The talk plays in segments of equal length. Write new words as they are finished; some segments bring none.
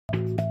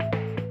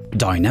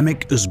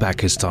Dynamic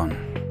Uzbekistan.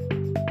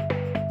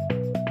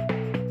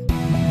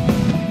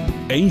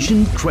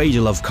 Ancient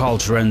cradle of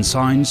culture and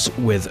science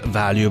with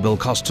valuable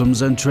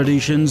customs and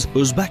traditions,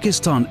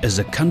 Uzbekistan is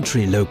a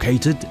country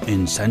located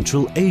in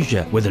Central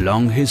Asia with a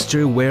long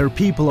history where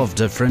people of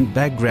different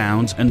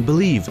backgrounds and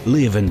belief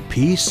live in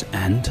peace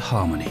and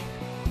harmony.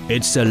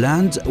 It's a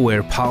land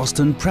where past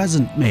and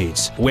present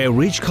meets, where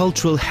rich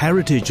cultural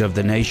heritage of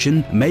the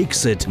nation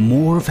makes it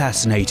more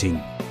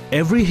fascinating.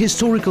 Every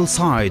historical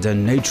site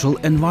and natural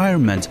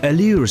environment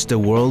allures the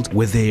world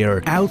with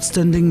their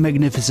outstanding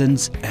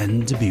magnificence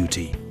and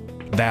beauty.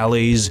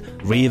 Valleys,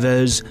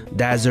 rivers,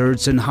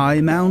 deserts and high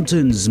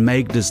mountains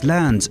make this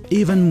land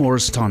even more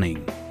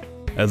stunning.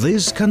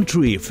 This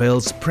country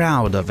feels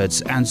proud of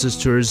its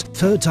ancestors'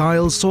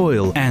 fertile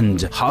soil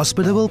and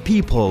hospitable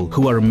people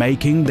who are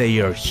making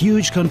their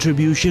huge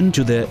contribution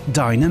to the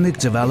dynamic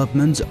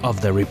development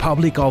of the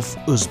Republic of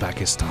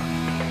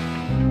Uzbekistan.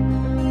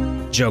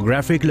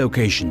 Geographic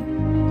location.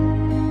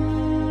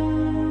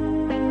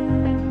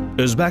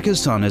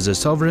 Uzbekistan is a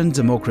sovereign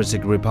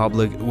democratic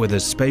republic with a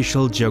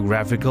spatial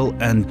geographical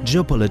and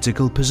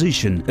geopolitical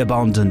position,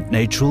 abundant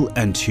natural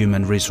and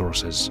human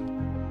resources.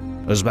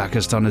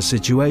 Uzbekistan is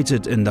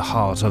situated in the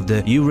heart of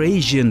the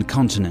Eurasian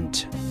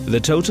continent. The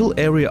total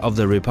area of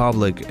the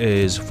republic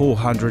is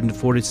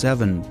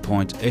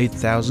 447.8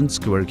 thousand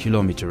square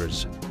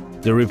kilometers.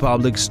 The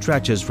republic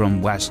stretches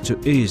from west to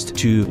east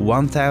to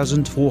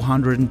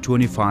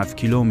 1,425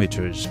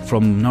 kilometers,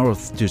 from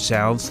north to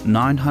south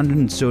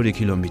 930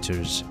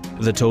 kilometers.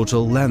 The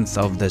total length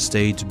of the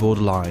state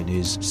borderline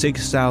is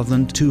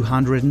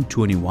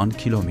 6,221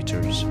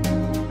 kilometers.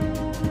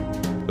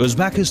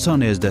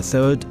 Uzbekistan is the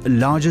third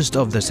largest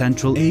of the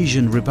Central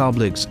Asian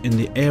republics in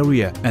the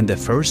area and the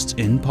first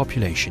in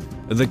population.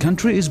 The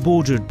country is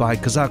bordered by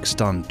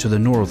Kazakhstan to the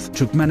north,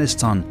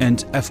 Turkmenistan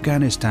and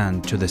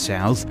Afghanistan to the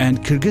south,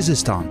 and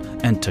Kyrgyzstan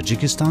and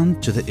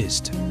Tajikistan to the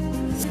east.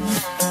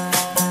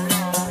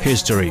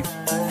 History.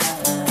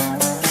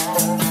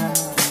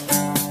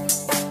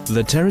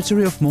 The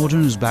territory of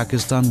modern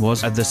Uzbekistan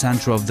was at the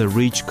center of the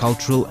rich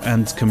cultural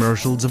and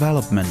commercial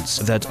developments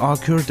that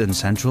occurred in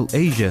Central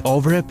Asia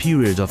over a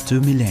period of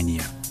 2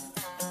 millennia,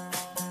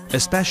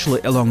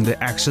 especially along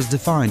the axis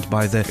defined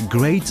by the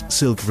Great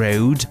Silk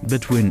Road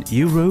between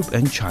Europe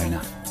and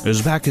China.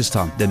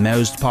 Uzbekistan, the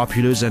most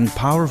populous and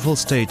powerful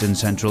state in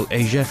Central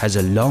Asia, has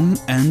a long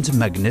and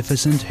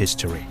magnificent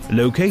history.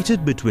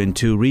 Located between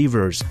two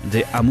rivers,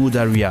 the Amu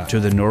Darya to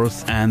the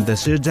north and the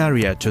Sir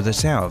Darya to the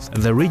south,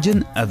 the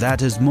region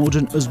that is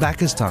modern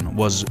Uzbekistan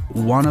was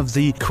one of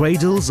the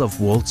cradles of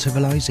world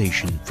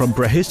civilization. From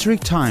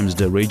prehistoric times,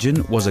 the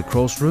region was a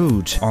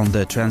crossroad on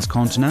the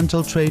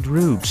transcontinental trade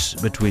routes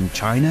between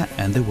China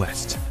and the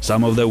West.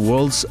 Some of the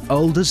world's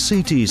oldest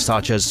cities,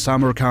 such as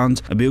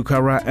Samarkand,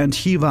 Bukhara and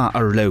Khiva,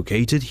 are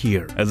located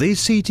here. These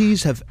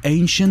cities have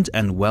ancient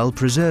and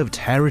well-preserved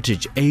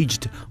heritage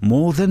aged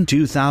more than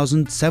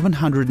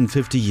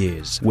 2,750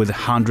 years, with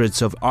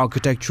hundreds of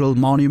architectural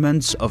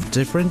monuments of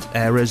different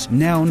eras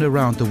known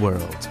around the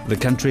world. The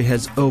country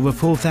has over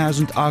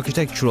 4,000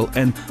 architectural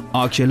and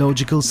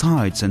archaeological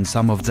sites, and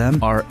some of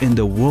them are in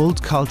the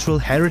World Cultural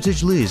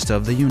Heritage List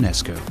of the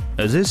UNESCO.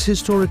 This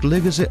historic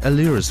legacy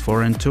allures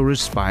foreign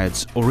tourists by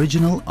its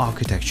original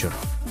architecture.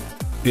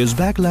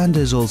 Uzbek land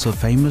is also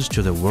famous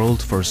to the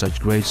world for such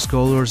great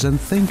scholars and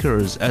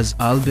thinkers as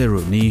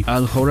Al-Biruni,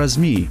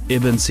 Al-Khwarazmi,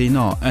 Ibn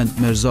Sina and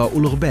Mirza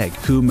Ulugh-Beg,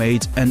 who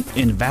made an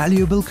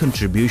invaluable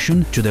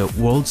contribution to the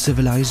world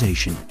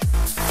civilization.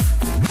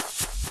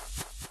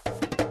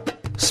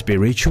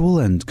 Spiritual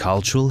and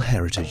cultural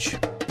heritage.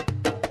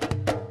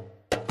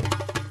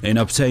 In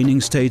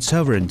obtaining state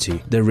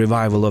sovereignty, the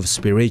revival of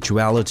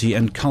spirituality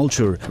and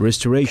culture,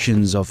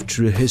 restorations of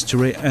true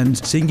history and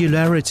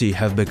singularity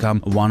have become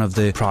one of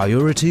the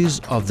priorities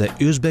of the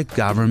Uzbek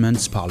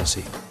government's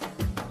policy.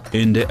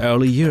 In the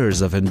early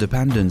years of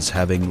independence,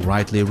 having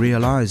rightly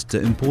realized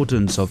the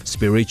importance of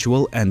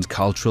spiritual and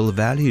cultural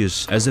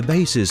values as a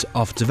basis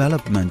of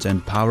development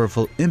and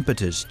powerful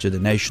impetus to the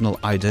national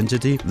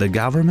identity, the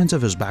government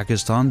of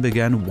Uzbekistan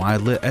began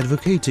widely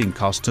advocating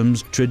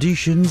customs,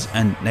 traditions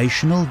and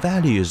national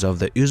values of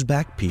the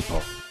Uzbek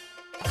people.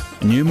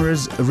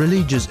 Numerous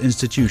religious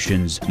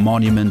institutions,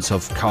 monuments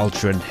of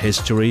culture and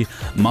history,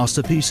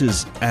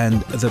 masterpieces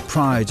and the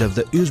pride of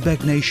the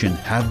Uzbek nation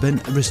have been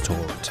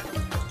restored.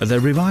 The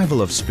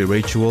revival of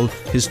spiritual,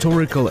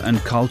 historical and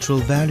cultural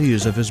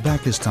values of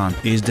Uzbekistan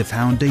is the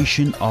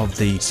foundation of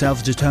the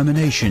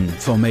self-determination,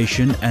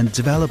 formation and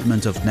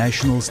development of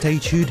national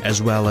statehood,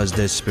 as well as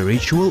the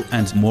spiritual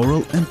and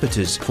moral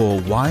impetus for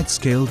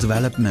wide-scale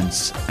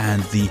developments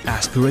and the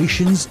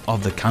aspirations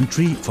of the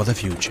country for the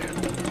future.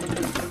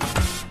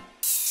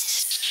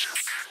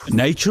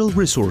 Natural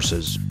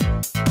resources.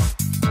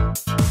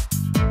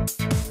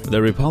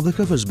 The Republic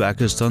of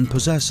Uzbekistan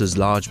possesses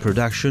large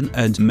production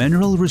and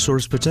mineral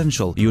resource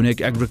potential,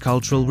 unique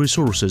agricultural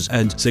resources,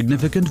 and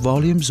significant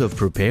volumes of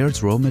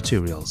prepared raw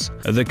materials.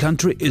 The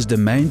country is the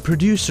main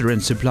producer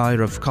and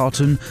supplier of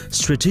cotton,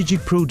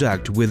 strategic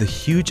product with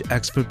huge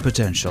export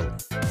potential.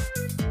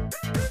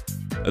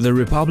 The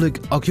republic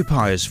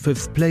occupies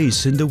 5th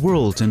place in the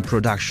world in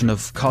production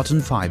of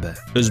cotton fiber.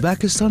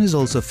 Uzbekistan is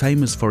also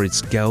famous for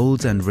its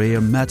gold and rare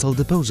metal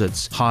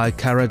deposits,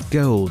 high-carat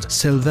gold,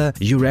 silver,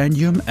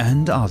 uranium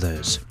and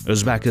others.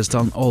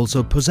 Uzbekistan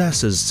also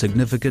possesses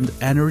significant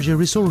energy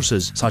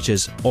resources such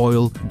as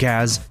oil,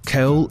 gas,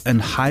 coal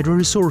and hydro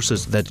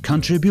resources that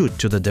contribute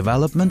to the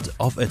development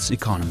of its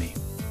economy.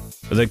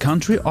 The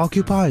country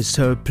occupies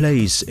 3rd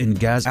place in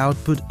gas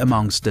output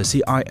amongst the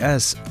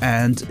CIS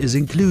and is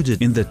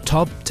included in the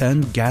top 10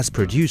 gas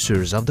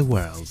producers of the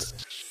world.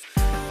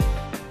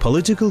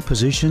 Political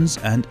positions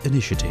and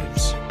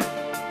initiatives.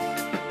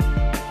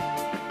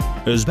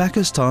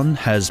 Uzbekistan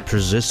has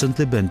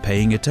persistently been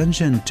paying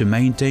attention to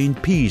maintain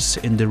peace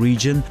in the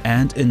region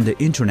and in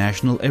the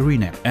international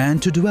arena,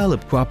 and to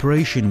develop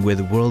cooperation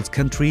with world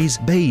countries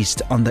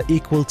based on the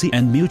equality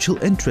and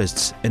mutual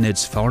interests in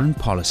its foreign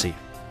policy.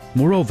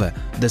 Moreover,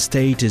 the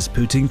state is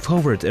putting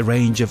forward a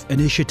range of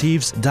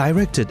initiatives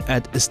directed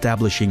at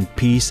establishing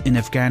peace in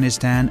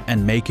Afghanistan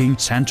and making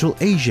Central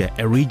Asia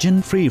a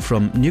region free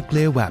from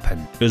nuclear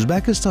weapons.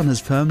 Uzbekistan has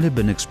firmly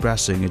been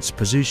expressing its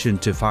position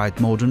to fight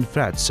modern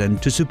threats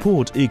and to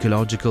support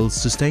ecological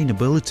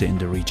sustainability in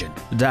the region.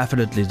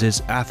 Definitely,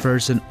 these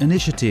efforts and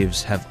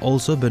initiatives have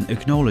also been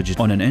acknowledged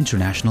on an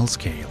international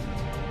scale.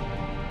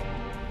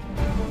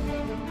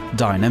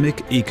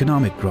 Dynamic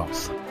economic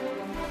growth.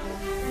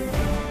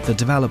 The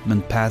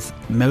development path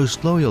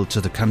most loyal to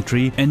the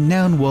country and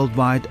known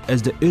worldwide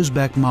as the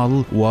Uzbek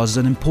model was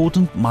an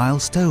important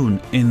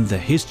milestone in the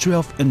history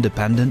of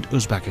independent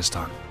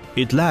Uzbekistan.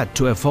 It led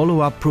to a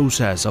follow-up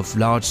process of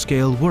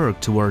large-scale work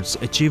towards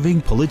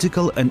achieving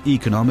political and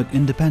economic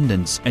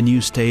independence, a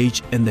new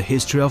stage in the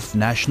history of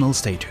national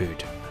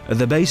statehood.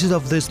 The basis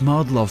of this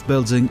model of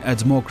building a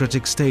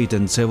democratic state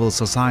and civil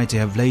society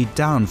have laid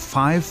down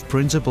 5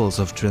 principles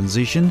of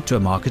transition to a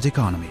market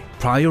economy.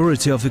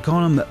 Priority of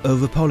economy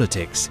over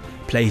politics,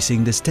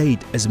 placing the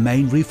state as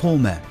main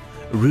reformer,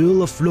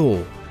 rule of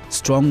law,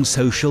 strong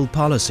social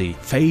policy,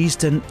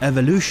 phased and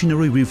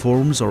evolutionary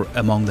reforms are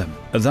among them.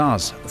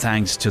 Thus,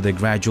 thanks to the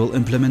gradual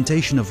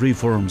implementation of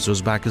reforms,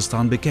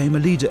 Uzbekistan became a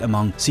leader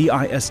among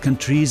CIS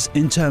countries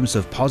in terms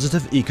of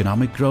positive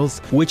economic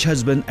growth, which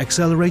has been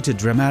accelerated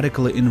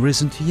dramatically in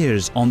recent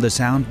years on the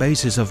sound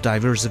basis of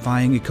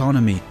diversifying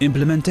economy,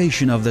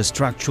 implementation of the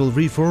structural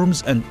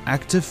reforms and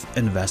active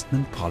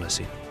investment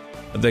policy.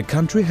 The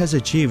country has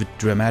achieved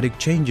dramatic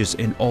changes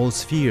in all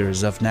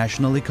spheres of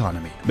national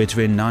economy.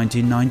 Between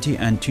 1990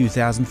 and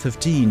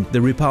 2015, the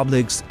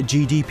republic's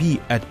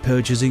GDP at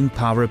purchasing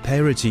power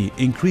parity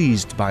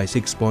increased by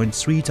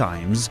 6.3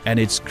 times, and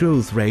its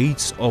growth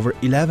rates over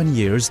 11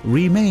 years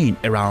remain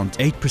around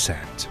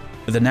 8%.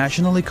 The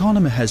national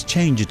economy has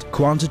changed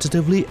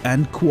quantitatively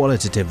and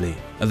qualitatively.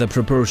 The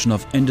proportion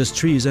of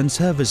industries and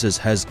services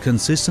has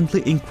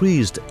consistently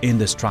increased in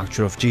the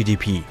structure of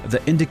GDP.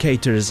 The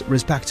indicators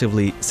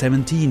respectively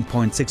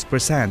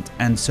 17.6%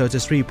 and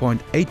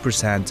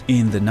 33.8%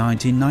 in the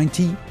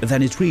 1990,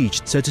 then it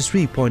reached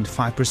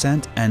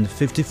 33.5% and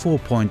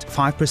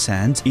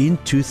 54.5% in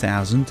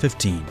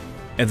 2015.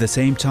 At the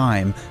same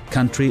time,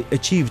 country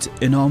achieved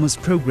enormous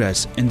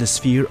progress in the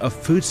sphere of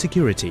food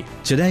security.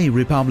 Today,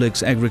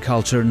 Republic's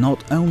agriculture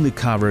not only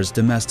covers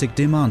domestic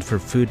demand for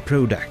food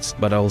products,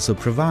 but also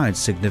provides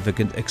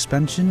significant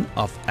expansion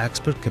of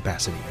export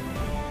capacity.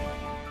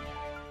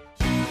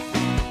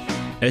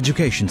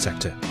 Education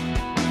sector.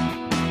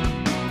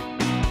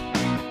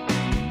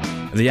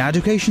 The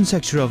education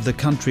sector of the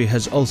country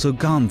has also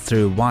gone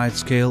through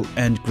wide-scale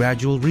and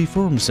gradual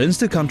reforms since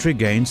the country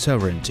gained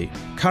sovereignty.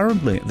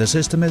 Currently, the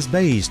system is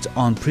based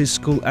on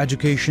preschool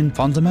education,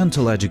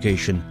 fundamental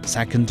education,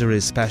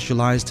 secondary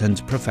specialized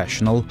and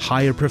professional,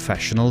 higher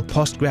professional,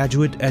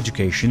 postgraduate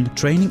education,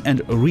 training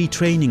and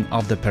retraining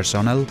of the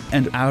personnel,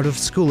 and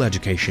out-of-school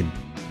education.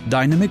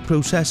 Dynamic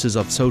processes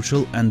of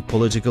social and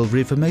political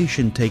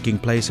reformation taking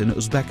place in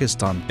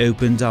Uzbekistan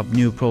opened up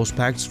new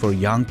prospects for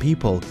young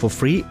people for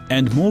free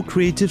and more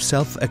creative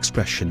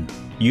self-expression.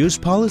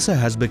 Youth policy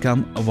has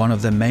become one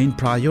of the main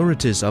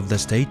priorities of the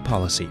state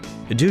policy.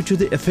 Due to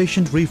the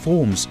efficient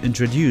reforms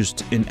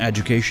introduced in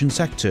education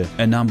sector,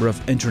 a number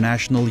of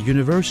international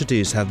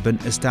universities have been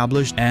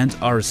established and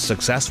are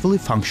successfully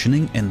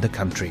functioning in the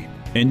country.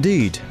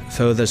 Indeed,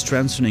 further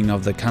strengthening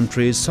of the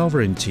country's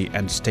sovereignty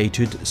and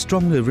statehood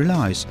strongly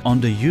relies on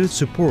the youth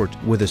support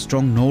with a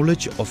strong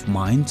knowledge of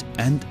mind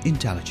and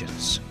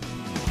intelligence.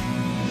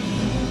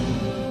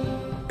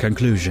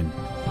 Conclusion.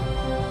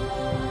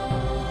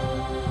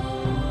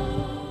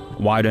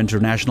 Wide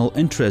international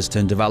interest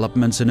in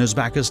developments in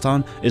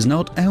Uzbekistan is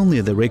not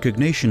only the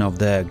recognition of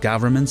the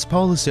government's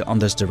policy on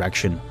this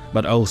direction,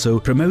 but also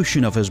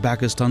promotion of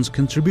Uzbekistan's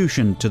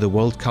contribution to the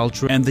world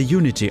culture and the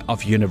unity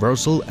of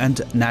universal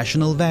and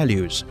national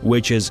values,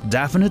 which is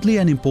definitely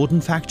an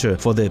important factor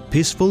for the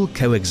peaceful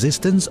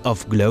coexistence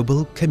of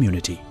global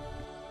community.